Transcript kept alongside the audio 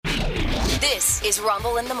This is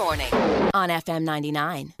Rumble in the Morning on FM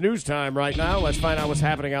 99. News time right now. Let's find out what's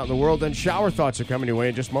happening out in the world. Then shower thoughts are coming your way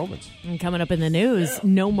in just moments. And coming up in the news,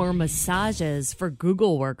 no more massages for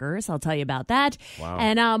Google workers. I'll tell you about that. Wow.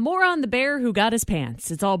 And more on the bear who got his pants.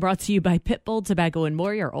 It's all brought to you by Pitbull Tobacco and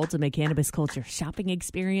More, your ultimate cannabis culture shopping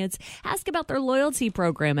experience. Ask about their loyalty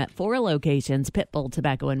program at 4 locations. Pitbull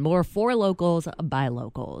Tobacco and More, 4 locals by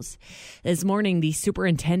locals. This morning, the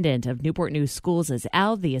superintendent of Newport News Schools is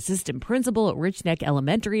out. The assistant principal at Rich Neck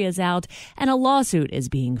Elementary is out. And a lawsuit is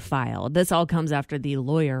being filed. This all comes after the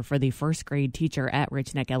lawyer for the first grade teacher at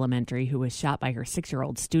Rich Neck Elementary, who was shot by her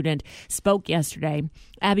 6-year-old student, spoke yesterday.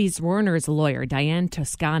 Abby Zwerner's lawyer, Diane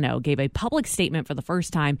Toscano, gave a public statement for the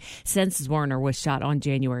first time since Zwerner was shot on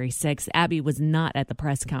January 6th. Abby was not at the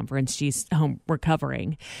press conference. She's home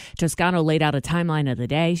recovering. Toscano laid out a timeline of the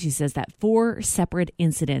day. She says that 4 separate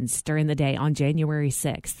incidents during the day on January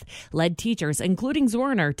 6th led teachers, including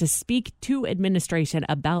Zwerner, to speak to administration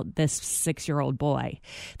about this 6-year-old boy.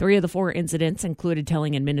 3 of the 4 incidents included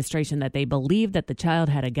telling administration that they believed that the child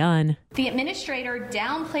had a gun. The administrator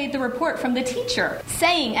downplayed the report from the teacher,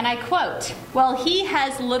 saying, and I quote, "Well, he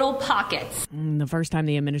has little pockets." The first time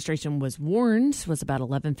the administration was warned was about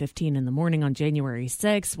 11:15 in the morning on January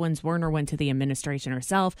 6th, when Zwerner went to the administration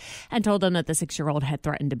herself and told them that the 6-year-old had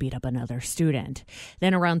threatened to beat up another student.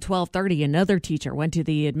 Then around 12:30, another teacher went to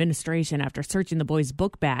the administration after searching the boy's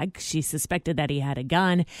book bag. She suspected that he had a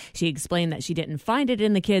gun. She explained that she didn't find it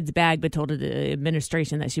in the kid's bag, but told the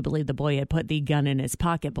administration that she believed the boy had put the gun in his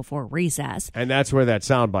pocket before recess. And that's where that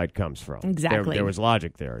soundbite comes from. Exactly. There was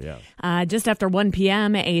logic there, yeah. Just after 1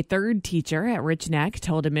 p.m., a third teacher at Rich Neck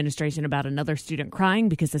told administration about another student crying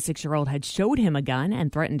because the 6-year-old had showed him a gun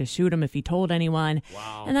and threatened to shoot him if he told anyone.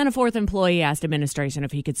 Wow. And then a fourth employee asked administration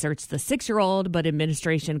if he could search the 6-year-old, but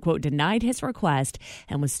administration, quote, denied his request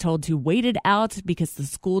and was told to wait it out because the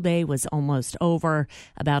school day was almost over.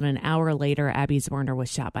 About an hour later, Abby Zwerner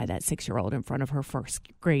was shot by that 6-year-old in front of her first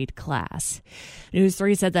grade class. News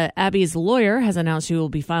 3 said that Abby's lawyer has announced she will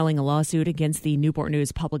be filing a lawsuit against the Newport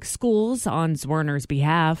News Public Schools on Zwerner's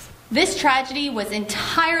behalf. This tragedy was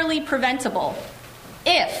entirely preventable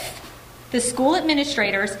if the school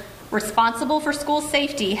administrators responsible for school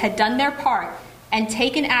safety had done their part and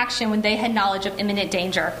taken action when they had knowledge of imminent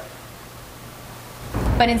danger.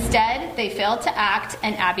 But instead, they failed to act,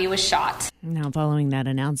 and Abby was shot. Now, following that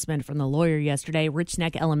announcement from the lawyer yesterday, Rich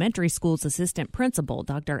Neck Elementary School's assistant principal,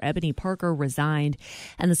 Dr. Ebony Parker, resigned,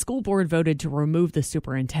 and the school board voted to remove the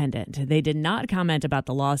superintendent. They did not comment about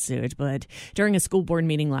the lawsuit, but during a school board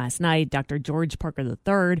meeting last night, Dr. George Parker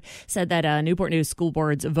III said that Newport News School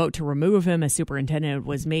Board's vote to remove him as superintendent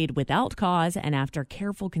was made without cause and after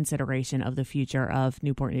careful consideration of the future of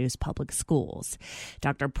Newport News Public Schools.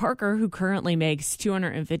 Dr. Parker, who currently makes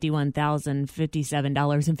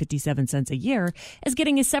 $251,057.57 a year, is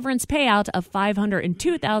getting a severance payout of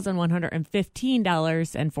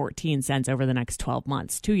 $502,115.14 over the next 12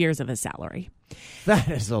 months, 2 years of his salary. That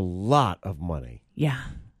is a lot of money. Yeah.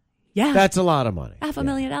 Yeah. That's a lot of money.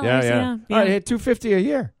 $500,000. Yeah. All right, $250 a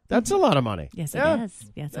year. That's a lot of money. Yes, it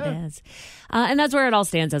is. Yes, it is. And that's where it all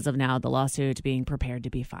stands as of now, the lawsuit being prepared to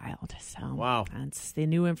be filed. So wow. That's the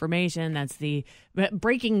new information. That's the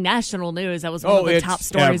breaking national news. That was one of the top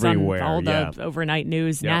stories everywhere. on all the overnight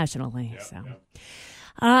news nationally.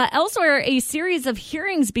 Elsewhere, a series of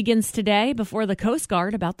hearings begins today before the Coast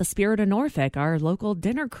Guard about the Spirit of Norfolk, our local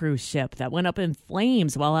dinner cruise ship that went up in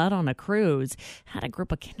flames while out on a cruise. Had a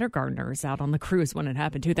group of kindergartners out on the cruise when it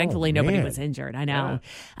happened, too. Thankfully, nobody was injured. I know.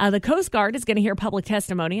 The Coast Guard is going to hear public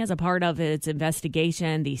testimony as a part of its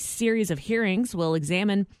investigation. The series of hearings will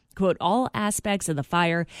examine, quote, all aspects of the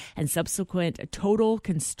fire and subsequent total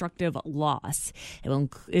constructive loss. It will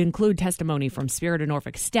include testimony from Spirit of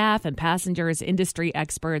Norfolk staff and passengers, industry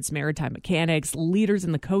experts, maritime mechanics, leaders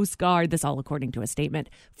in the Coast Guard. This all according to a statement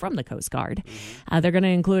from the Coast Guard. They're going to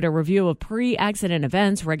include a review of pre-accident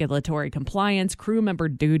events, regulatory compliance, crew member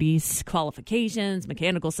duties, qualifications,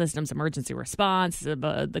 mechanical systems, emergency response,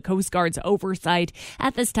 the Coast Guard's oversight.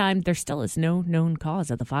 At this time, there still is no known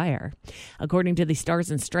cause of the fire. According to the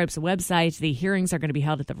Stars and Stripes website, the hearings are going to be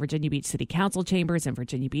held at the Virginia Beach City Council chambers in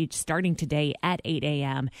Virginia Beach starting today at 8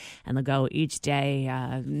 a.m. And they'll go each day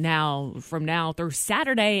from now through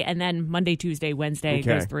Saturday, and then Monday, Tuesday, Wednesday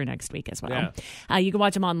goes through next week as well. You can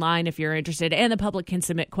watch them online if you're interested, and the public can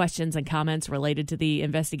submit questions and comments related to the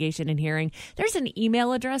investigation and hearing. There's an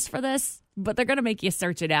email address for this, but they're going to make you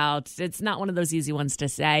search it out. It's not one of those easy ones to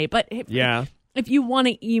say, but if you want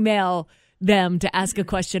to email them to ask a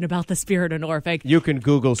question about the Spirit of Norfolk, you can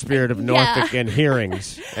Google Spirit of Norfolk and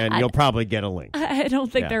hearings, and you'll probably get a link. I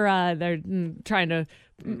don't think they're trying to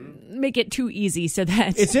make it too easy so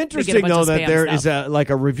that It's interesting, though, that there is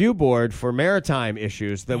a review board for maritime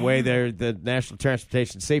issues, the way the National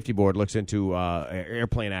Transportation Safety Board looks into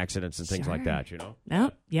airplane accidents and things like that,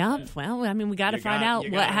 Yeah. Well, I mean, we got to find out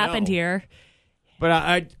what happened here. But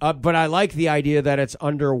I like the idea that it's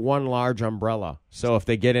under one large umbrella. So if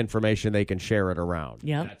they get information, they can share it around.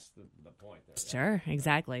 Yep. That's the point. Sure,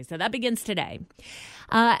 exactly. So that begins today.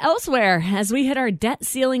 Elsewhere, as we hit our debt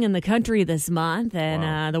ceiling in the country this month,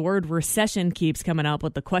 and the word recession keeps coming up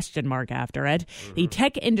with the question mark after it, the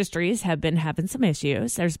tech industries have been having some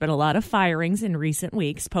issues. There's been a lot of firings in recent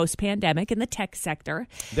weeks post-pandemic in the tech sector.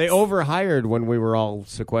 They overhired when we were all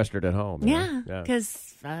sequestered at home. Yeah, because...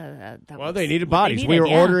 they needed bodies. We were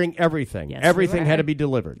ordering everything. Yes, everything had to be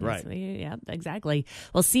delivered. Right. Yeah, exactly.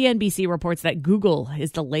 Well, CNBC reports that Google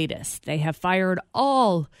is the latest. They have fired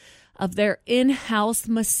all of their in-house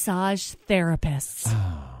massage therapists.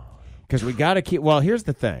 Because we got to keep... Well, here's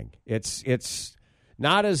the thing. It's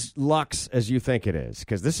not as luxe as you think it is,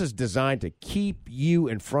 because this is designed to keep you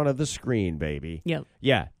in front of the screen, baby. Yep.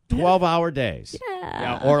 Yeah. 12-hour days.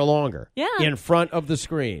 Yeah. Or longer. Yeah. In front of the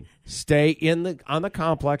screen. Stay on the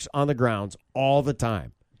complex, on the grounds, all the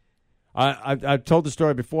time. I've told the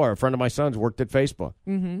story before. A friend of my son's worked at Facebook.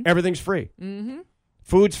 Mm-hmm. Everything's free. Mm-hmm.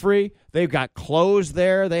 Food's free. They've got clothes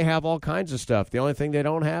there. They have all kinds of stuff. The only thing they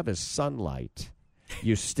don't have is sunlight.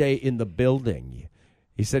 You stay in the building.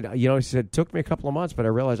 He said, it took me a couple of months, but I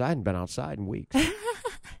realized I hadn't been outside in weeks.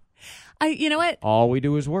 You know what? All we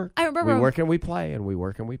do is work. I remember we work and we play, and we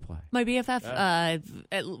work and we play. My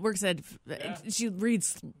BFF works at. She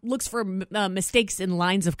looks for mistakes in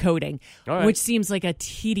lines of coding, which seems like a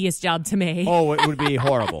tedious job to me. Oh, it would be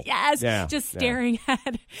horrible. Yes, just staring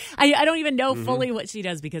at. I don't even know fully what she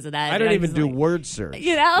does because of that. I don't even do word search.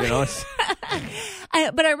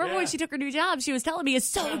 But I remember when she took her new job, she was telling me it's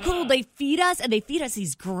so cool. They feed us, and they feed us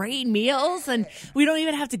these great meals, and we don't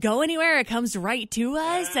even have to go anywhere. It comes right to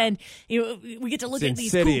us, and we get to look at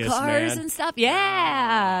these cool cars and stuff.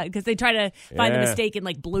 Yeah, because they try to find the mistake in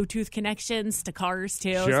like Bluetooth connections to cars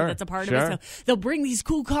too. So that's a part of it. So they'll bring these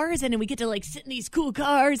cool cars in, and we get to like sit in these cool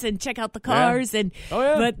cars and check out the cars. And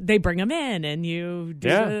but they bring them in, and you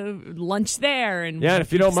do lunch there. And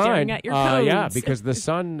if you don't mind, at your codes. because the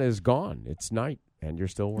sun is gone. It's night. And you're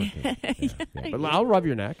still working. But I'll rub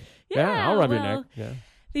your neck. I'll rub your neck. Yeah.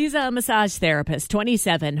 These massage therapists,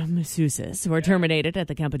 27 masseuses, were terminated at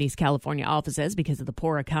the company's California offices because of the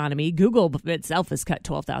poor economy. Google itself has cut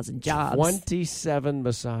 12,000 jobs. 27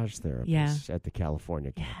 massage therapists at the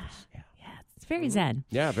California campus. It's very zen.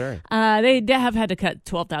 Yeah, very. They have had to cut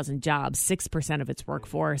 12,000 jobs, 6% of its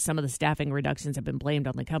workforce. Some of the staffing reductions have been blamed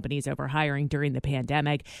on the companies overhiring during the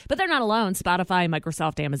pandemic. But they're not alone. Spotify,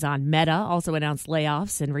 Microsoft, Amazon, Meta also announced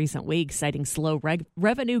layoffs in recent weeks, citing slow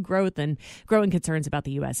revenue growth and growing concerns about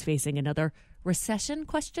the U.S. facing another recession, ?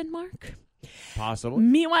 Possibly.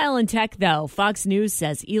 Meanwhile, in tech, though, Fox News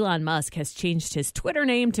says Elon Musk has changed his Twitter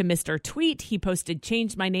name to Mr. Tweet. He posted,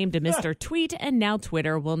 "Changed my name to Mr. Tweet, and now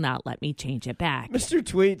Twitter will not let me change it back." Mr.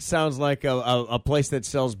 Tweet sounds like a place that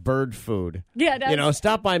sells bird food. Yeah, it does.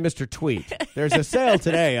 Stop by Mr. Tweet. There's a sale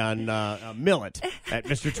today on millet at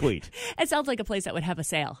Mr. Tweet. It sounds like a place that would have a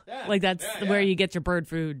sale. Like that's where you get your bird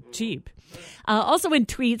food cheap. Also in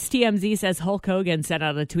tweets, TMZ says Hulk Hogan sent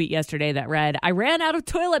out a tweet yesterday that read, "I ran out of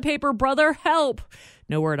toilet paper, brother, help."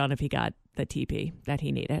 No word on if he got the TP that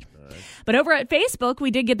he needed. But over at Facebook,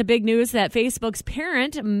 we did get the big news that Facebook's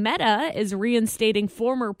parent, Meta, is reinstating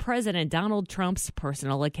former President Donald Trump's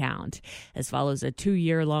personal account. This follows a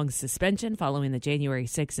 2-year-long suspension following the January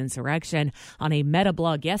 6th insurrection. On a Meta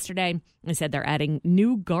blog yesterday, they said they're adding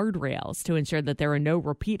new guardrails to ensure that there are no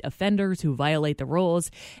repeat offenders who violate the rules.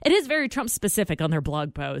 It is very Trump-specific on their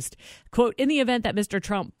blog post. Quote, "In the event that Mr.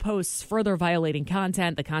 Trump posts further violating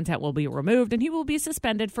content, the content will be removed and he will be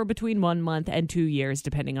suspended for between 1 month and 2 years,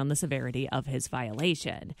 depending on the severity of his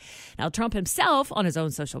violation." Now, Trump himself, on his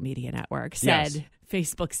own social media network, said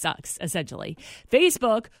Facebook sucks, essentially.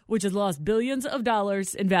 Facebook, which has lost billions of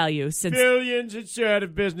dollars in value since... Billions, it's out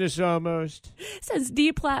of business almost. Since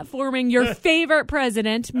deplatforming your favorite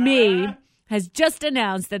president, me... has just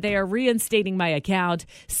announced that they are reinstating my account.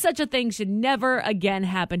 Such a thing should never again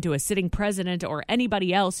happen to a sitting president or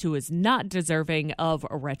anybody else who is not deserving of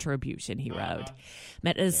retribution, he wrote.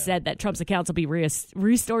 Meta said that Trump's accounts will be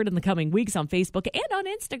restored in the coming weeks on Facebook and on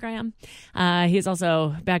Instagram. He is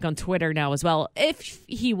also back on Twitter now as well, if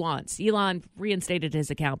he wants. Elon reinstated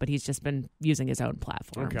his account, but he's just been using his own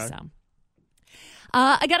platform. Okay. So.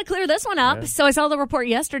 I got to clear this one up. Yeah. So I saw the report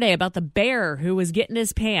yesterday about the bear who was getting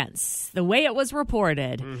his pants. The way it was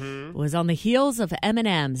reported was on the heels of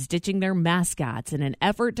M&M's ditching their mascots in an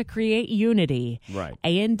effort to create unity. Right.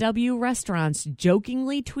 A&W Restaurants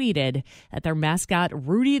jokingly tweeted that their mascot,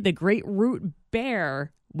 Rudy the Great Root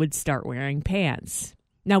Bear, would start wearing pants.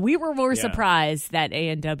 Now, we were more surprised that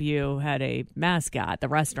A&W had a mascot, the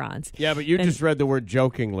restaurants. Yeah, but you just read the word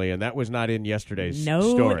jokingly, and that was not in yesterday's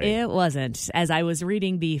story. No, it wasn't. As I was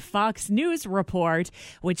reading the Fox News report,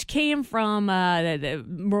 which came from the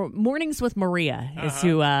Mornings with Maria, is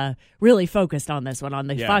who really focused on this one on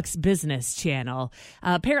the Fox Business Channel.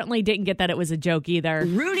 Apparently didn't get that it was a joke either.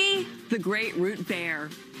 Rudy the Great Root Bear.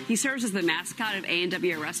 He serves as the mascot of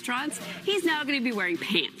A&W Restaurants. He's now going to be wearing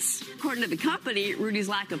pants. According to the company, Rudy's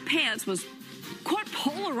lack of pants was quite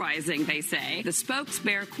polarizing, they say. The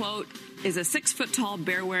spokesbear, quote, is a 6-foot-tall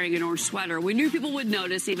bear wearing an orange sweater. We knew people would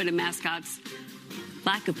notice, even a mascot's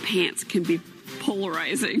lack of pants can be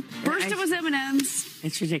polarizing. First it was M&M's.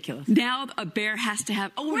 It's ridiculous. Now a bear has to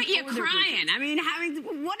have... What are you crying? I mean,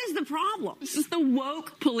 what is the problem? This is the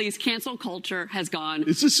woke police. Cancel culture has gone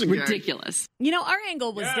ridiculous. You know, our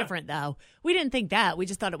angle was different, though. We didn't think that. We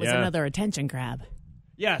just thought it was another attention grab.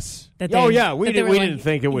 Yes. We didn't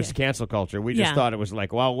think it was cancel culture. We just Yeah. thought it was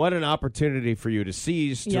like, well, what an opportunity for you to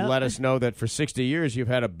seize to let us know that for 60 years you've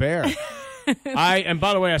had a bear. And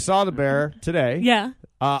by the way, I saw the bear today. Yeah.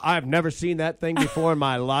 I've never seen that thing before in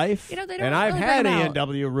my life. You know, they don't and I've really had bring 'em out.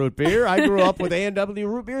 A&W root beer. I grew up with A&W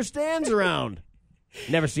root beer stands around.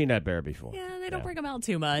 Never seen that bear before. Yeah, they don't bring them out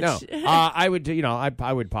too much. No, I would,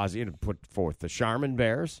 I would posit put forth the Charmin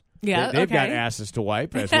bears. Yeah, they've got okay. asses to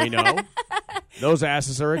wipe, as we know. Those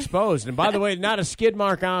asses are exposed, and by the way, not a skid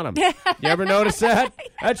mark on them. You ever notice that?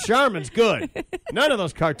 That Charmin's good. None of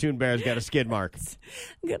those cartoon bears got a skid mark.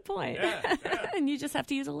 Good point. And you just have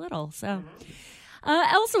to use a little. So,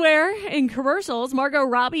 elsewhere in commercials, Margot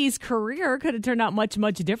Robbie's career could have turned out much,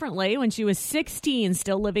 much differently when she was 16,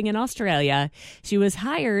 still living in Australia. She was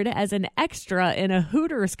hired as an extra in a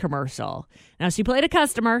Hooters commercial. Now, she played a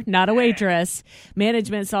customer, not a waitress.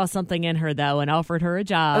 Management saw something in her, though, and offered her a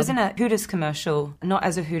job. I was in a Hooters commercial, not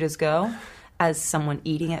as a Hooters girl, as someone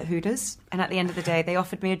eating at Hooters. And at the end of the day, they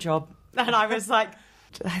offered me a job. And I was like,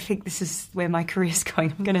 I think this is where my career's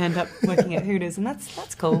going. I'm going to end up working at Hooters, and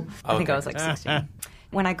that's cool. I think I was like 16.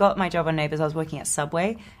 When I got my job on Neighbours, I was working at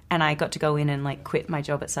Subway, and I got to go in and like quit my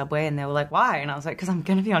job at Subway, and they were like, why? And I was like, because I'm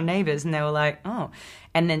going to be on Neighbours. And they were like, oh.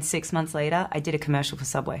 And then 6 months later, I did a commercial for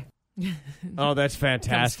Subway. Oh, that's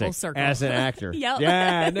fantastic. Comes full circle. As an actor. Yep.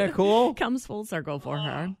 Yeah, isn't that cool? Comes full circle for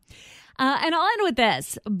her. And I'll end with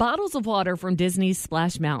this. Bottles of water from Disney's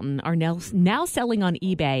Splash Mountain are now selling on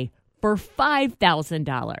eBay for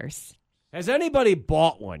 $5,000. Has anybody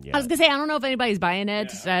bought one yet? I was going to say, I don't know if anybody's buying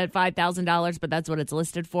it at $5,000, but that's what it's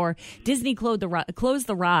listed for. Disney closed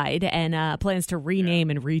the ride and plans to rename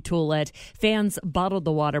and retool it. Fans bottled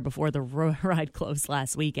the water before the ride closed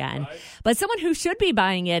last weekend. Right. But someone who should be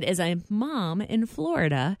buying it is a mom in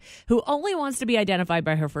Florida who only wants to be identified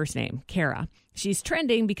by her first name, Kara. She's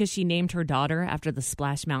trending because she named her daughter after the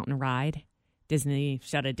Splash Mountain ride. Disney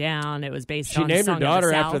shut it down. It was based on She named her Song of the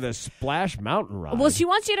daughter South. after the Splash Mountain ride. Well, she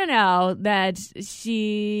wants you to know that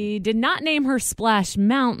she did not name her Splash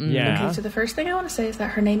Mountain. Yeah. Okay, so the first thing I want to say is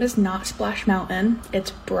that her name is not Splash Mountain.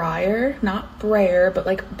 It's Briar, not Brayer, but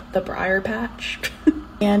like the Briar Patch.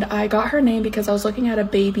 And I got her name because I was looking at a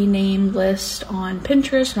baby name list on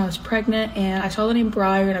Pinterest when I was pregnant, and I saw the name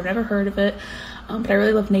Briar, and I've never heard of it. But I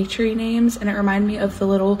really love nature-y names, and it reminded me of the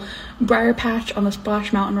little briar patch on the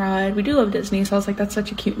Splash Mountain ride. We do love Disney, so I was like, that's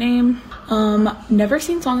such a cute name. Never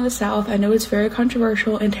seen Song of the South. I know it's very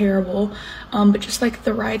controversial and terrible, but just like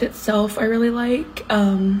the ride itself, I really like.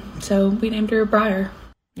 So we named her Briar.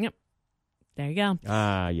 Yep. There you go.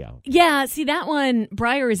 Yeah. Yeah, see, that one,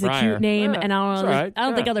 Briar is a Briar. cute name, Yeah, and I it's don't all right.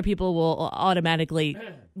 think Yeah. other people will automatically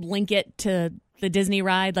link it to the Disney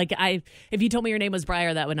ride. Like, if you told me your name was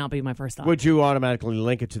Briar, that would not be my first thought. Would you automatically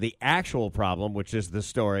link it to the actual problem, which is the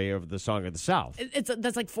story of the Song of the South?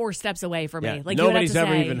 That's like 4 steps away from Yeah. me. Like, Nobody's you would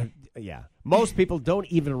have ever to say, even. Yeah. Most people don't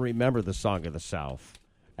even remember the Song of the South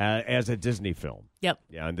as a Disney film. Yep.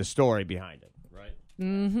 Yeah, and the story behind it, right?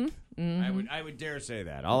 Mm-hmm. I would dare say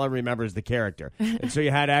that. All I remember is the character. And so you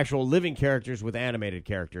had actual living characters with animated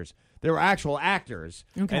characters. There were actual actors,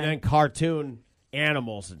 Okay. and then cartoon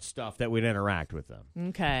animals and stuff that would interact with them.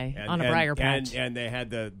 Okay, And, on a and- Briar Patch. And they had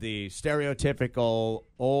the stereotypical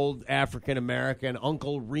old African-American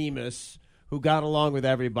Uncle Remus who got along with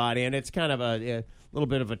everybody, and it's kind of a little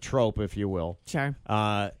bit of a trope, if you will. Sure.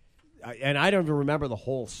 And I don't even remember the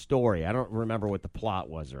whole story. I don't remember what the plot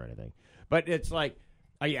was or anything. But it's like,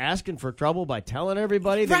 Are you asking for trouble by telling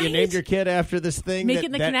everybody that you Right? named your kid after this thing?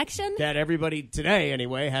 Making the that connection? that everybody today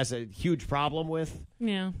anyway has a huge problem with.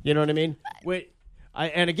 Yeah. You know what I mean?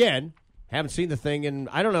 And again, haven't seen the thing, and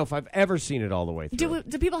I don't know if I've ever seen it all the way through.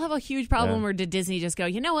 Do people have a huge problem, Yeah. or did Disney just go,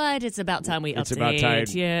 you know what? It's about time we It's update. about time.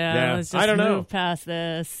 Yeah. Let's just I don't know. move past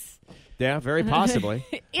this. Yeah, very possibly.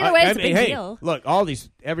 Either way, it's a big hey, deal. Look,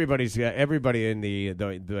 everybody in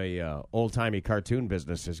the old timey cartoon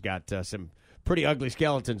business has got some pretty ugly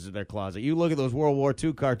skeletons in their closet. You look at those World War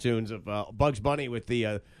II cartoons of Bugs Bunny with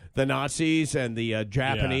the Nazis and the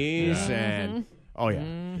Japanese, and oh yeah.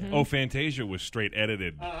 Oh, Fantasia was straight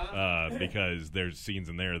edited because there's scenes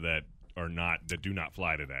in there that do not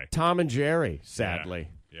fly today. Tom and Jerry, sadly.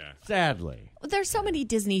 Yeah. Sadly. There's so many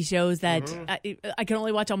Disney shows that I can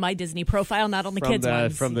only watch on my Disney profile, not on the kids'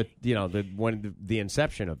 ones. From the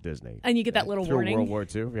inception of Disney. And you get that little through warning World War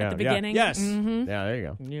II. Yeah. at the beginning. Yeah. Yes. Yeah, there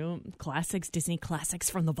you go. Classics, Disney classics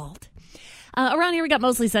from the vault. Around here, we got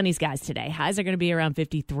mostly sunny skies today. Highs are going to be around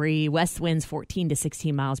 53. West winds 14 to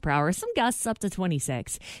 16 miles per hour. Some gusts up to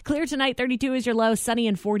 26. Clear tonight, 32 is your low. Sunny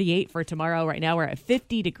and 48 for tomorrow. Right now, we're at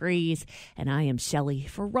 50 degrees. And I am Shelly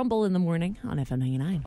for Rumble in the Morning on FM 99.